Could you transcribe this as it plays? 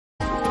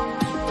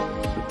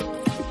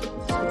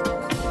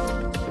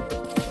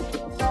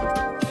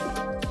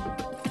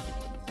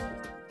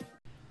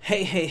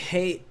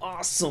Hey,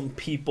 awesome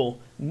people.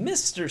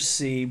 Mr.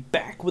 C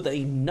back with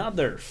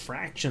another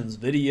fractions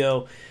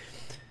video.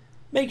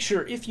 Make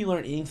sure if you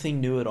learn anything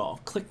new at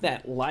all, click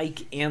that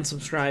like and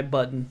subscribe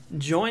button.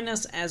 Join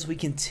us as we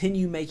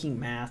continue making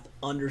math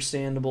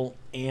understandable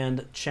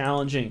and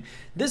challenging.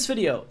 This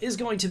video is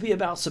going to be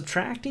about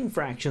subtracting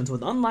fractions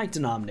with unlike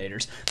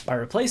denominators by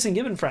replacing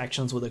given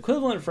fractions with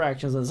equivalent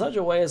fractions in such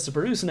a way as to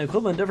produce an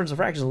equivalent difference of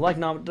fractions with like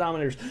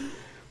denominators.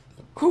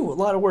 Whew, a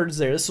lot of words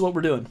there. This is what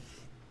we're doing.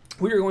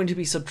 We are going to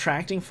be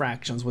subtracting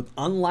fractions with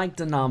unlike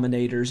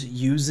denominators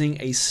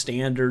using a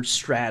standard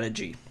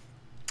strategy.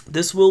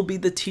 This will be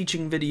the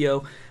teaching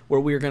video where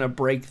we are going to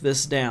break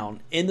this down.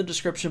 In the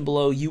description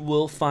below, you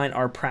will find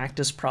our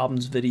practice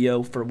problems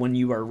video for when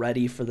you are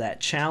ready for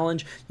that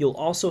challenge. You'll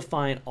also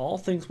find all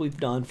things we've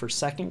done for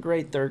 2nd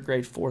grade, 3rd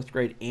grade, 4th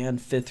grade, and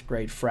 5th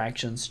grade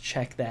fractions.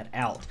 Check that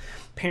out.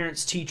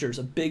 Parents, teachers,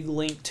 a big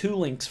link, 2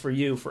 links for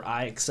you for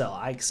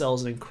iExcel. iExcel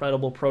is an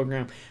incredible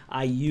program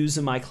I use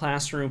in my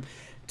classroom.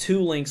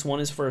 2 links. One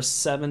is for a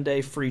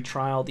 7-day free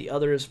trial. The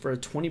other is for a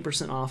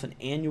 20% off an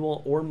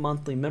annual or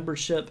monthly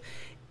membership.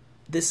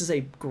 This is a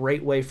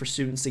great way for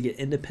students to get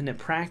independent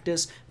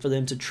practice, for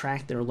them to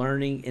track their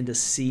learning and to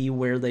see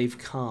where they've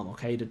come,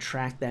 okay, to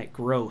track that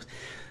growth.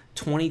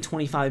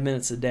 20-25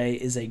 minutes a day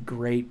is a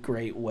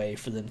great way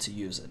for them to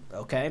use it,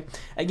 okay?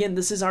 Again,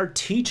 this is our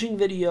teaching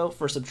video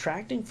for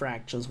subtracting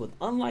fractions with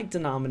unlike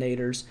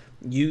denominators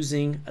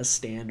using a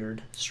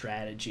standard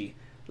strategy.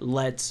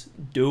 Let's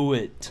do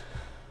it.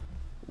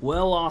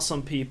 Well,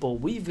 awesome people,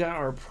 we've got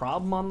our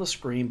problem on the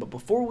screen, but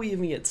before we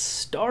even get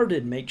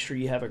started, make sure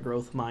you have a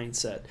growth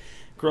mindset.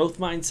 Growth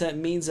mindset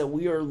means that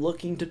we are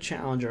looking to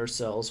challenge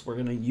ourselves. We're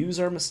going to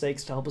use our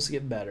mistakes to help us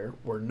get better.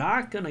 We're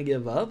not going to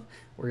give up.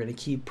 We're going to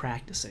keep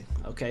practicing.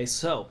 Okay,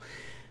 so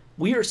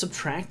we are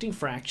subtracting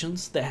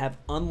fractions that have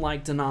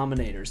unlike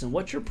denominators. And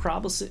what you're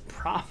probably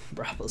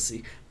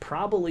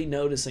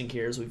noticing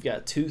here is we've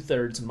got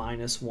 2/3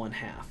 minus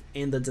 1/2.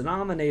 And the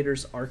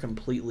denominators are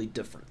completely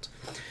different.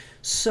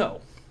 So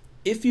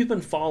if you've been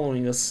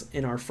following us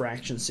in our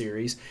fraction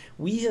series,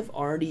 we have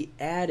already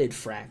added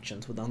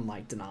fractions with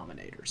unlike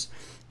denominators.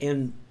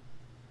 And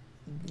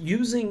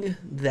using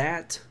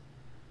that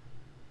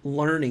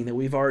learning that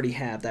we've already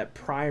had, that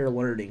prior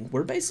learning,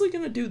 we're basically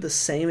going to do the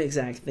same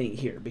exact thing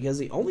here, because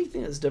the only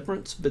thing that's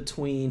different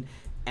between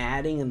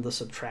adding and the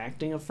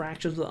subtracting of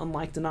fractions with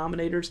unlike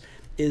denominators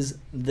is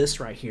this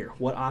right here,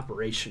 what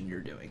operation you're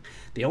doing.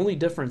 The only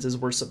difference is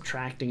we're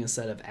subtracting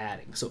instead of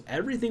adding. So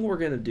everything we're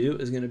going to do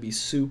is going to be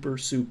super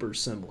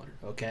similar,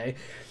 okay?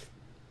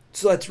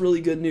 So that's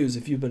really good news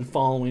if you've been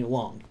following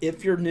along.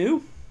 If you're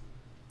new,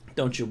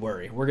 don't you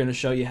worry. We're going to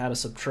show you how to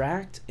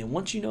subtract, and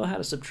once you know how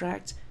to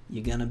subtract,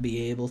 you're going to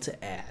be able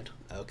to add,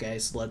 okay?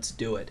 So let's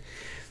do it.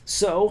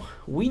 So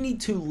we need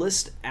to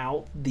list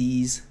out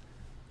these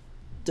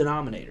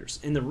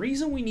denominators, and the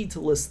reason we need to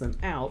list them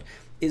out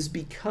is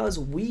because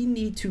we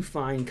need to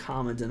find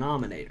common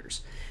denominators.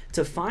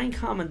 To find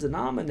common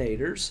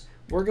denominators,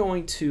 we're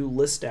going to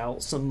list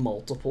out some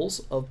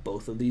multiples of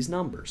both of these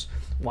numbers.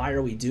 Why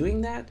are we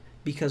doing that?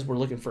 Because we're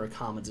looking for a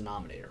common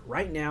denominator.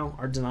 Right now,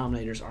 our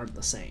denominators aren't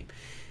the same.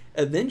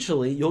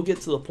 Eventually, you'll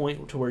get to the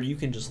point to where you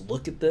can just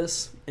look at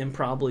this and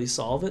probably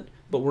solve it,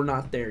 but we're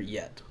not there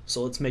yet.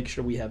 So let's make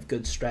sure we have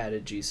good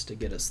strategies to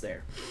get us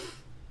there.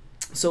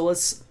 So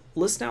let's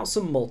list out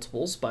some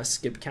multiples by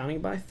skip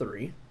counting by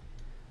 3.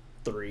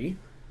 3,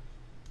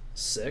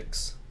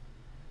 6,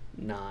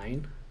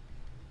 9,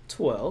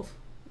 12.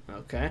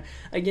 Okay,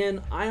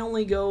 again, I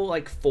only go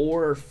like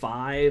 4 or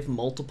 5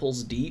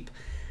 multiples deep.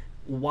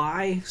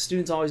 Why?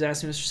 Students always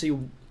ask me, Mr. C,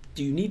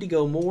 do you need to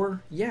go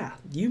more? Yeah,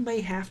 you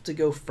may have to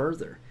go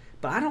further,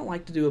 but I don't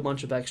like to do a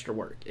bunch of extra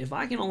work. If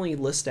I can only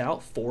list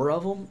out 4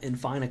 of them and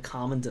find a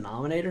common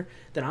denominator,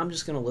 then I'm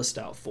just going to list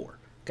out 4.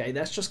 Okay,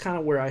 that's just kind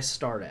of where I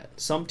start at.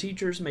 Some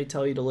teachers may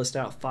tell you to list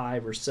out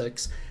 5 or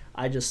 6.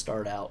 I just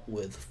start out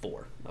with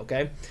 4,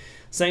 okay?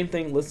 Same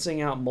thing,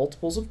 listing out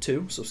multiples of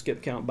 2, so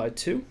skip count by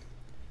 2.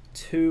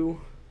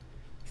 2,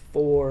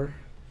 4,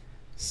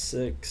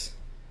 6,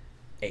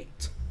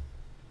 8.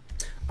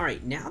 All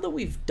right, now that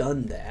we've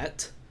done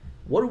that,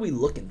 what are we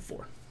looking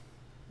for?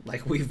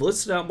 Like, we've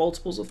listed out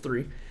multiples of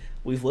 3,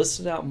 we've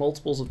listed out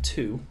multiples of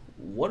 2.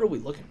 What are we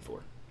looking for?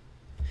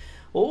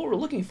 Well, what we're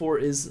looking for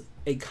is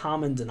a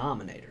common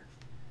denominator.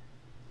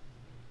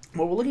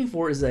 What we're looking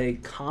for is a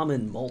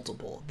common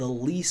multiple, the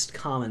least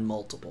common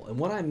multiple. And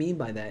what I mean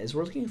by that is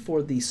we're looking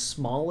for the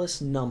smallest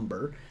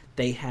number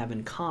they have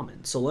in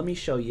common. So let me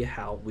show you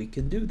how we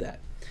can do that.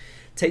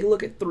 Take a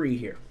look at 3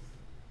 here.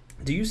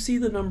 Do you see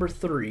the number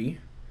 3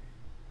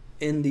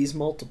 in these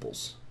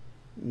multiples?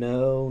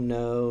 No.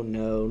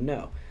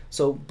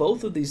 So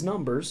both of these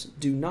numbers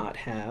do not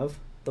have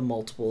the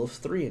multiple of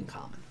 3 in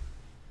common.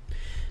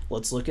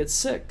 Let's look at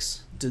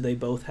 6. Do they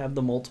both have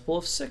the multiple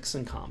of 6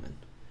 in common?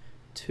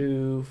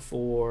 2,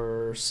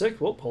 4,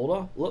 6. Whoop, hold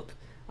on. Look,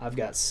 I've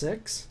got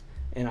 6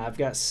 and I've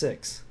got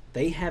 6.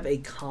 They have a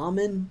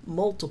common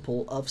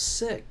multiple of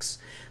 6.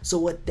 So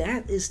what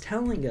that is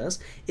telling us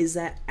is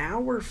that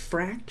our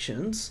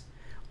fractions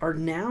are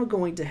now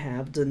going to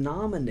have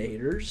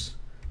denominators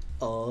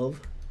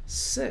of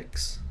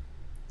 6.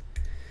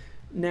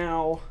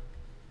 Now,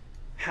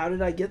 how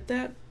did I get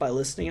that? By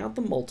listing out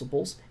the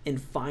multiples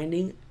and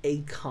finding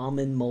a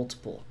common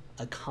multiple,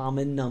 a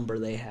common number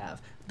they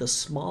have. The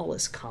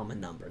smallest common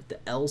number, the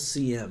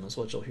LCM is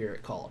what you'll hear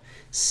it called.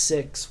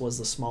 6 was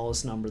the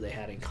smallest number they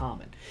had in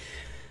common.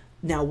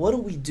 Now, what do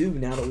we do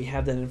now that we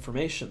have that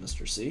information,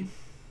 Mr. C?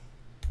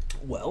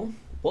 Well,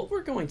 what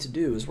we're going to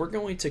do is we're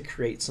going to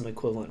create some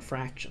equivalent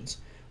fractions.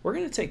 We're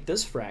going to take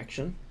this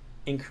fraction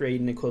and create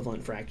an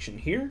equivalent fraction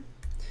here,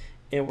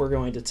 and we're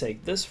going to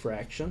take this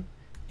fraction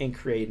and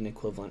create an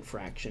equivalent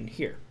fraction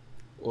here.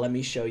 Let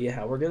me show you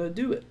how we're going to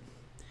do it.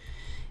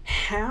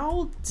 I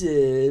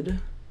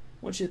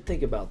want you to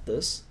think about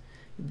this.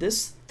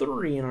 This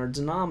 3 in our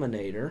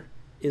denominator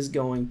is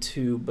going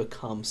to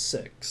become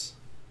 6.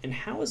 And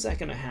how is that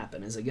going to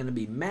happen? Is it going to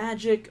be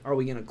magic? Are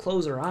we going to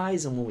close our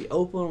eyes and when we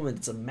open them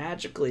it's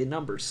magically a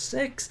number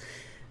 6?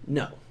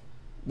 No.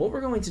 What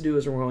we're going to do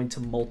is we're going to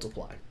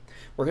multiply.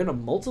 We're going to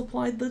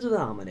multiply the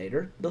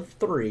denominator, the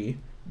 3,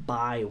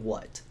 by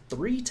what?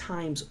 3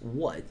 times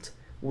what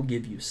will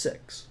give you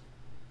 6?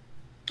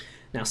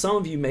 Now, some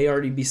of you may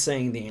already be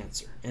saying the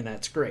answer, and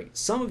that's great.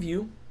 Some of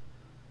you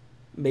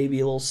may be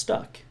a little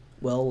stuck.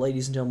 Well,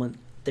 ladies and gentlemen,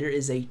 there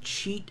is a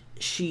cheat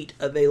sheet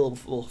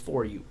available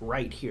for you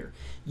right here.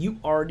 You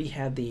already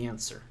have the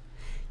answer.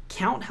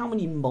 Count how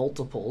many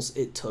multiples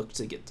it took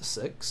to get to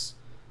 6.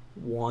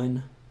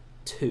 1,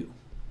 2.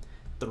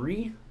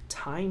 3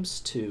 times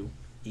 2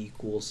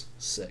 equals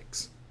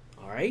 6.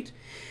 All right?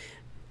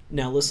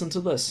 Now listen to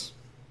this.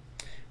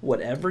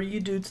 Whatever you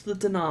do to the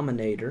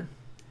denominator,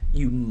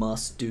 you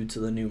must do to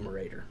the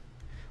numerator.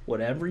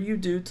 Whatever you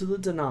do to the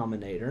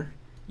denominator,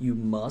 you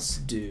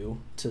must do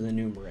to the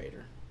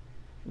numerator.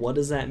 What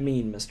does that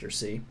mean, Mr.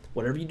 C?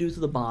 Whatever you do to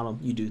the bottom,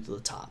 you do to the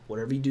top.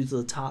 Whatever you do to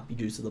the top, you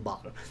do to the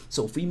bottom.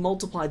 So if we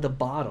multiply the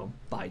bottom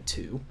by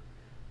 2,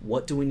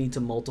 what do we need to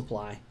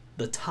multiply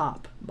the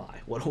top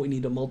by? What do we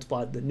need to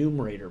multiply the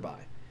numerator by?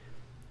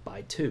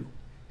 By 2.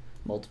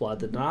 Multiply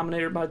the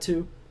denominator by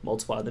 2,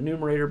 multiply the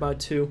numerator by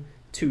 2.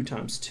 2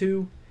 times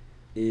 2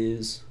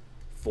 is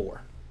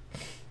 4.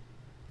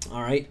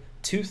 All right,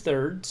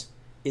 2/3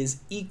 is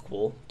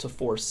equal to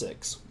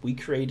 4/6. We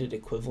created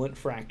equivalent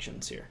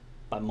fractions here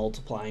by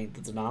multiplying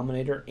the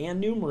denominator and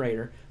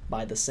numerator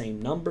by the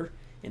same number.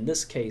 In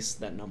this case,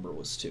 that number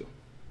was 2.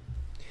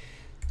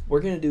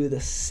 We're going to do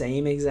the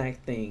same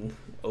exact thing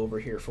over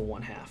here for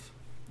 1/2.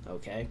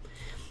 Okay?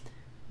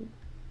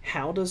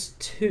 How does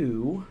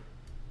 2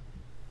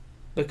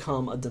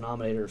 become a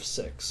denominator of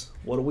 6?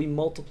 What do we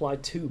multiply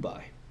 2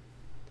 by?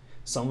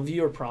 Some of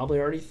you are probably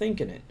already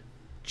thinking it.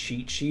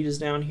 Cheat sheet is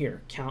down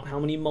here. Count how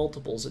many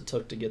multiples it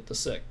took to get to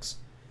 6.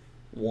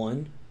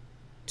 1,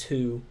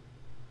 2,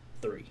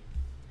 3.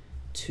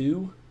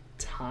 2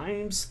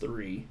 times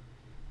 3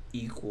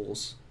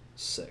 equals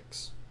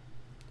 6.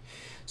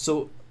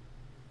 So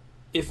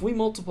if we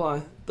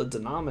multiply the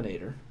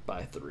denominator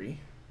by 3,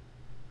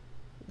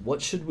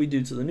 what should we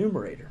do to the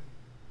numerator?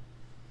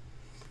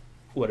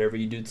 Whatever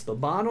you do to the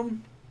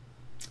bottom,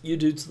 you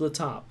do to the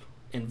top,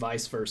 and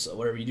vice versa.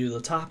 Whatever you do to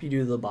the top, you do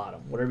to the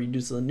bottom. Whatever you do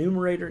to the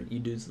numerator, you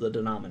do to the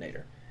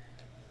denominator.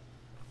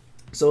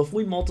 So if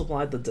we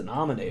multiply the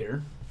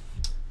denominator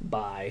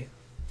by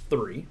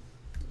 3,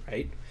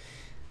 right,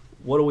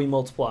 what do we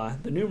multiply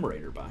the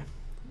numerator by?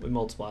 We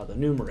multiply the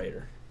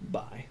numerator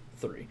by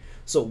 3.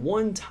 So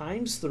 1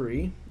 times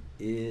 3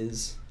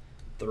 is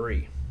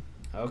 3.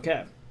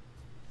 Okay.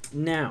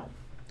 Now,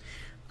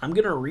 I'm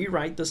going to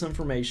rewrite this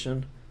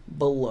information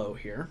below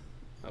here.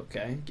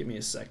 Okay, give me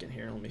a second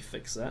here. Let me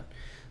fix that.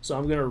 So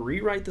I'm going to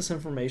rewrite this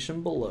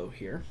information below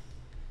here.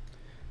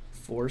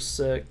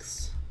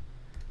 4/6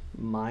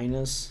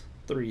 minus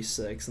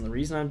 3/6. And the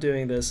reason I'm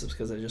doing this is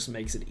because it just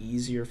makes it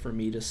easier for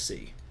me to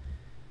see,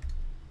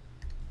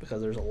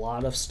 because there's a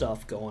lot of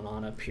stuff going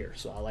on up here.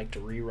 So I like to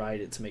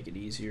rewrite it to make it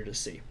easier to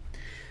see.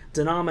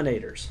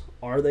 Denominators,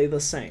 are they the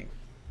same?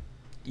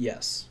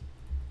 Yes.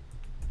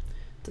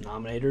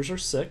 Denominators are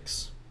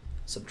 6.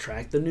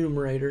 Subtract the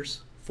numerators.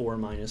 4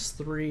 minus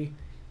 3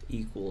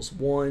 equals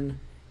 1.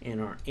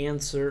 And our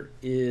answer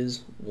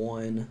is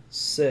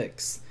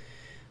 1/6.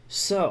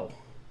 So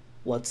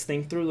let's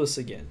think through this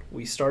again.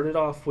 We started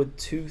off with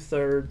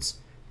 2/3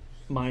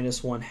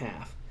 minus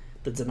 1/2.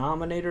 The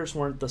denominators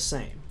weren't the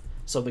same.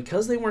 So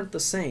because they weren't the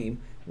same,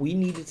 we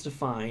needed to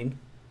find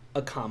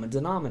a common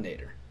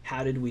denominator.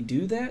 How did we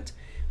do that?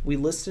 We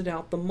listed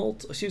out the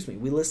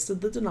we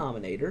listed the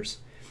denominators,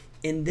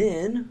 and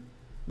then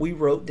we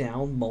wrote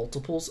down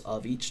multiples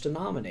of each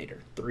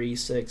denominator. 3,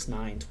 6,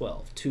 9,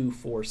 12, 2,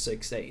 4,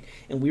 6, 8.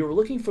 And we were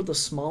looking for the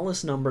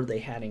smallest number they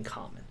had in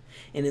common.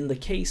 And in the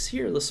case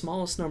here, the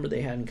smallest number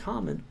they had in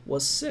common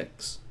was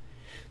 6.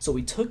 So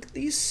we took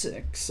these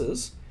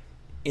 6's,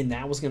 and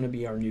that was going to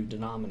be our new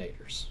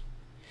denominators.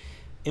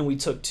 And we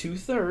took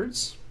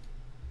 2/3,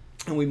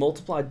 and we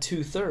multiplied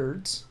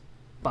 2/3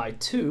 by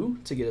 2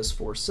 to get us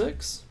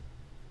 4/6.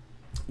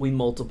 We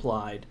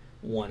multiplied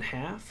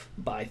 1/2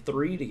 by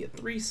 3 to get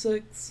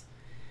 3/6.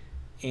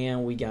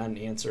 and we got an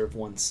answer of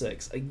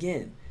 1/6.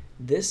 Again,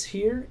 this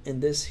here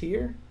and this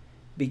here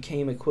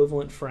became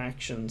equivalent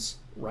fractions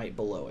right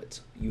below it.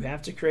 You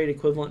have to create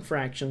equivalent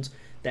fractions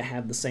that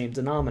have the same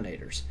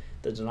denominators.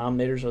 The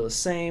denominators are the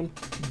same,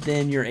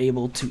 then you're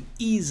able to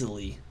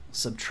easily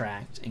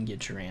subtract and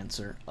get your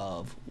answer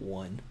of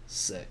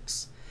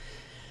 1/6.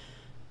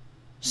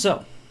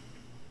 So,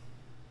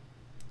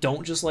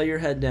 don't just lay your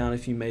head down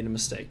if you made a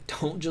mistake.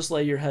 Don't just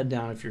lay your head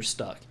down if you're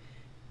stuck.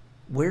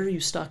 Where are you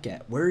stuck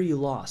at? Where are you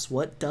lost?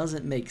 What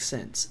doesn't make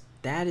sense?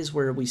 That is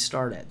where we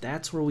start at.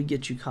 That's where we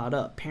get you caught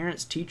up.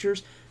 Parents,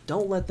 teachers,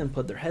 don't let them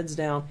put their heads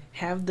down.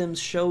 Have them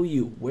show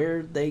you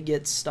where they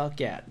get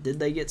stuck at. Did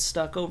they get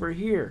stuck over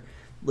here?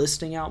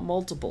 Listing out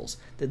multiples.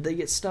 Did they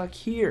get stuck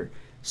here?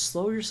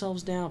 Slow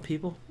yourselves down,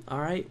 people. All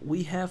right?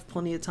 We have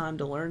plenty of time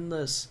to learn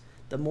this.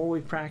 The more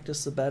we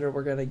practice, the better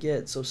we're going to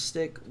get. So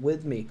stick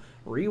with me.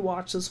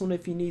 Rewatch this one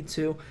if you need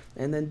to,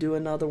 and then do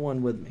another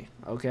one with me.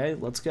 Okay?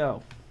 Let's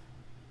go.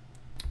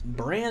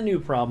 Brand new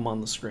problem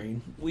on the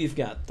screen. We've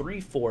got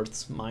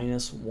 3/4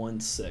 minus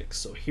 1/6.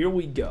 So here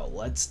we go.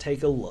 Let's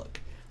take a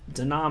look.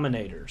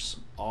 Denominators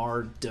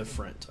are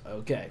different.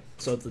 Okay,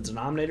 so if the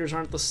denominators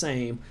aren't the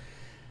same,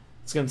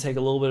 it's going to take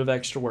a little bit of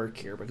extra work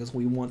here because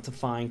we want to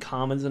find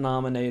common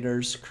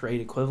denominators,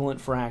 create equivalent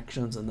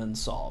fractions, and then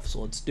solve.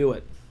 So let's do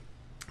it.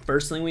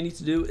 First thing we need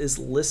to do is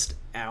list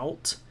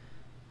out,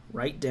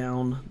 write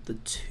down the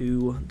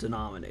two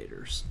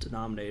denominators.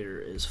 Denominator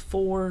is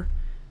 4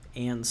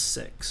 and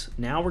 6.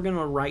 Now we're going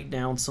to write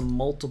down some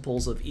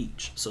multiples of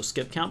each. So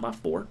skip count by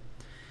 4.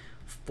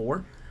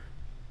 4,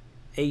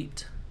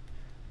 8,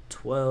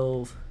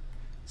 12,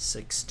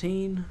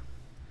 16.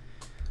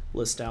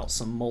 List out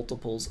some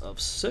multiples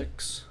of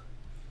 6,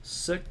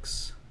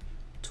 6,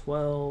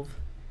 12,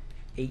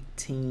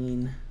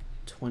 18,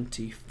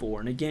 24.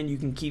 And again, you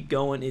can keep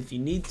going if you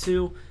need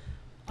to.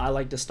 I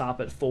like to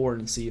stop at 4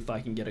 and see if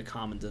I can get a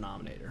common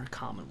denominator, a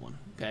common one.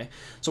 Okay,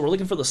 so we're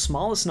looking for the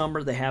smallest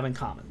number they have in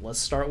common. Let's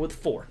start with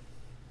 4.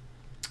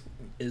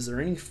 Is there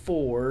any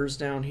 4s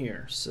down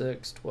here?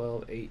 6,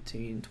 12,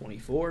 18,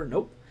 24?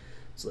 Nope.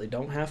 So they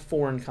don't have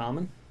 4 in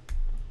common.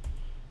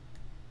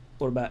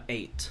 What about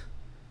 8?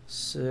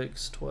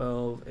 6,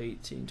 12,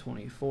 18,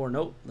 24.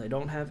 Nope, they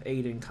don't have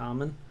 8 in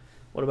common.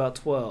 What about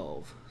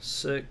 12?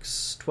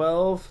 6,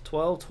 12,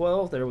 12,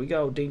 12. There we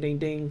go. Ding, ding,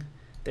 ding.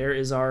 There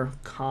is our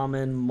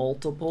common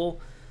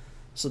multiple.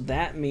 So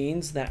that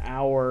means that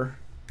our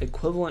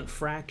equivalent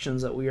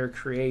fractions that we are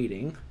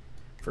creating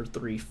for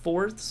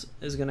 3/4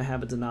 is going to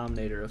have a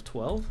denominator of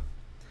 12.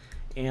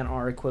 And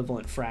our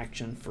equivalent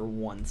fraction for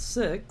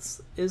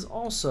 1/6 is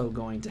also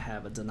going to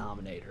have a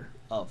denominator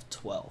of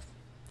 12.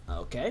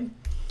 Okay?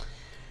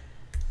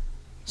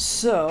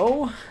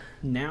 So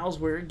now's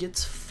where it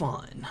gets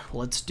fun.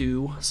 Let's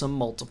do some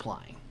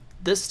multiplying.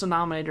 This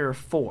denominator of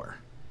 4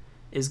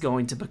 is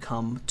going to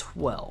become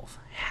 12.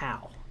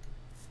 How?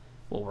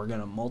 Well, we're going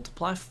to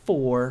multiply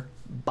 4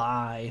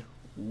 by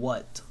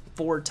what?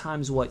 4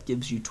 times what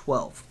gives you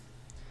 12?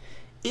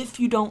 If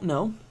you don't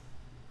know,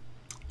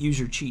 use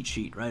your cheat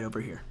sheet right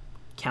over here.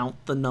 Count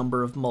the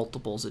number of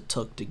multiples it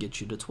took to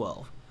get you to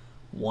 12.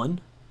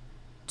 1,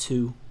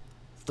 2,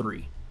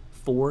 3.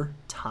 4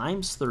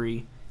 times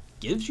 3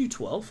 gives you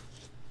 12.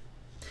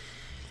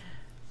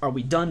 Are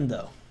we done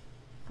though?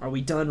 Are we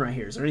done right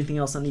here? Is there anything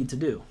else I need to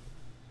do?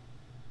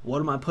 What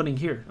am I putting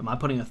here? Am I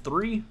putting a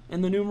 3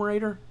 in the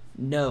numerator?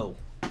 No,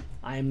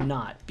 I am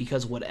not,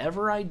 because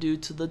whatever I do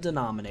to the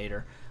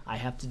denominator, I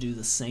have to do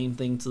the same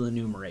thing to the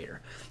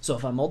numerator. So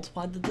if I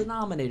multiply the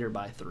denominator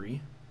by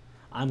 3,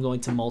 I'm going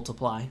to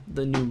multiply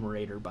the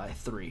numerator by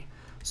 3.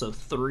 So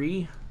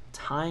 3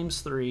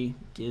 times 3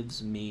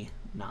 gives me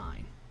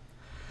 9.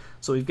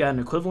 So we've got an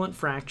equivalent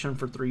fraction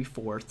for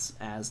 3/4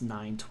 as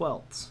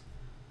 9/12.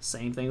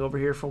 Same thing over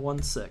here for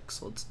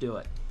 1/6. Let's do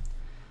it.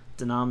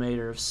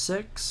 Denominator of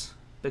 6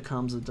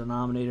 becomes a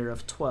denominator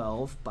of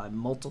 12 by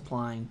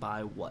multiplying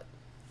by what?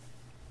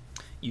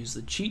 Use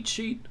the cheat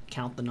sheet,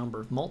 count the number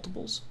of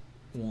multiples.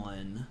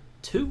 1,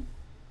 2.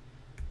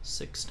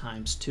 6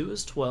 times 2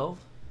 is 12.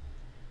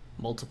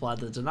 Multiply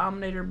the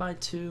denominator by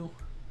 2.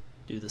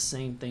 Do the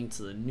same thing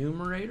to the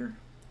numerator.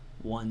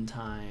 1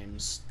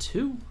 times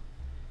 2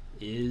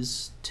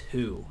 is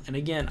 2. And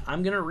again,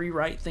 I'm going to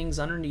rewrite things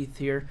underneath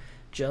here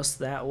just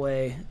that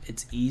way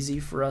it's easy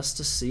for us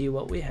to see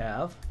what we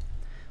have.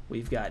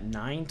 We've got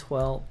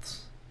 9/12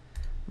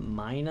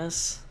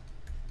 minus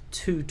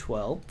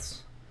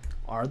 2/12.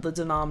 Are the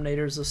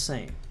denominators the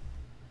same?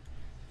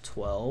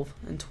 12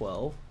 and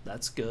 12.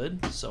 That's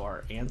good. So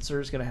our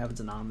answer is going to have a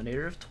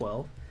denominator of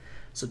 12.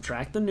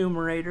 Subtract the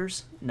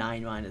numerators.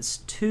 9 minus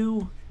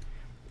 2.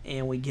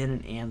 And we get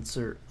an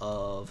answer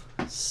of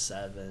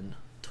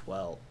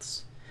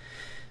 7/12.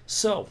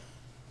 So,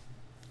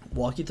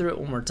 walk you through it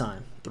one more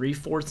time.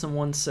 3/4 and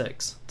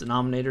 1/6.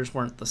 Denominators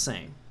weren't the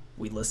same.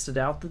 We listed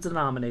out the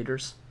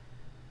denominators,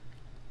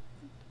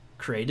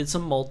 created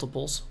some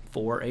multiples,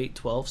 4, 8,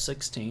 12,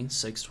 16,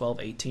 6, 12,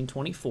 18,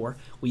 24.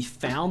 We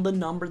found the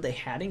number they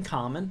had in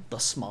common, the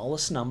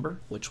smallest number,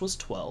 which was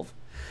 12.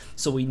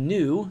 So we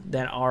knew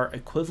that our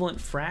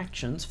equivalent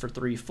fractions for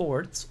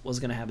 3/4 was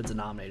going to have a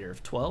denominator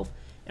of 12,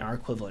 and our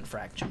equivalent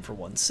fraction for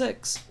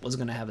 1/6 was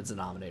going to have a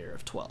denominator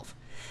of 12.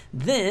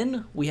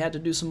 Then we had to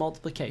do some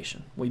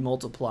multiplication. We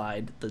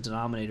multiplied the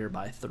denominator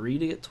by 3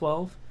 to get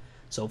 12.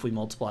 So if we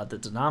multiplied the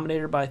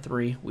denominator by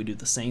 3, we do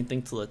the same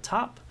thing to the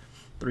top.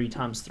 3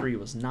 times 3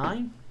 was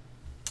 9.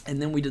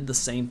 And then we did the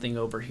same thing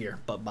over here,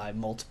 but by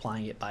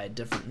multiplying it by a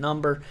different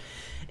number.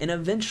 And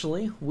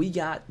eventually we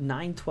got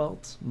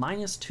 9/12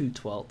 minus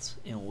 2/12,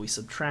 and when we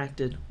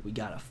subtracted, we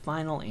got a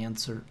final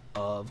answer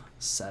of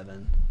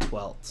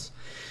 7/12.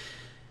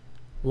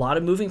 A lot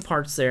of moving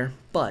parts there,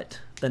 but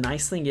the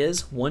nice thing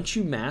is, once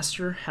you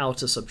master how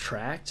to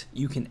subtract,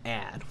 you can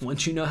add.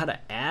 Once you know how to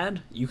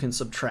add, you can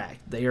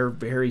subtract. They are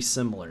very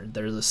similar.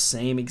 They're the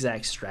same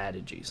exact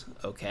strategies,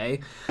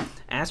 okay?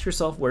 Ask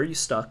yourself where you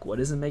stuck,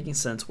 what isn't making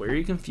sense, where are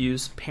you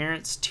confused.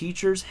 Parents,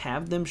 teachers,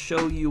 have them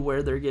show you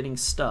where they're getting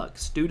stuck.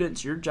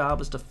 Students, your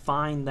job is to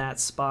find that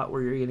spot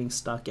where you're getting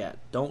stuck at.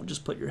 Don't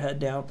just put your head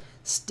down.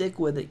 Stick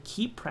with it.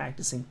 Keep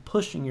practicing,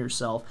 pushing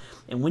yourself.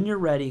 And when you're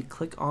ready,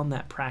 click on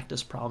that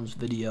practice problems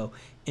video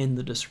in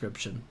the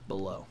description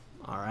below.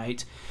 All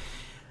right.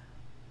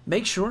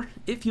 Make sure,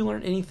 if you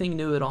learned anything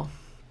new at all,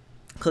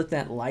 click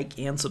that like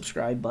and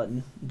subscribe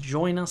button.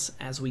 Join us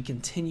as we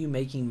continue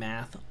making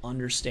math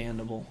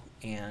understandable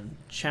and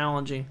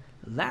challenging.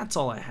 That's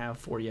all I have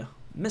for you.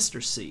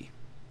 Mr. C,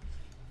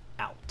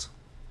 out.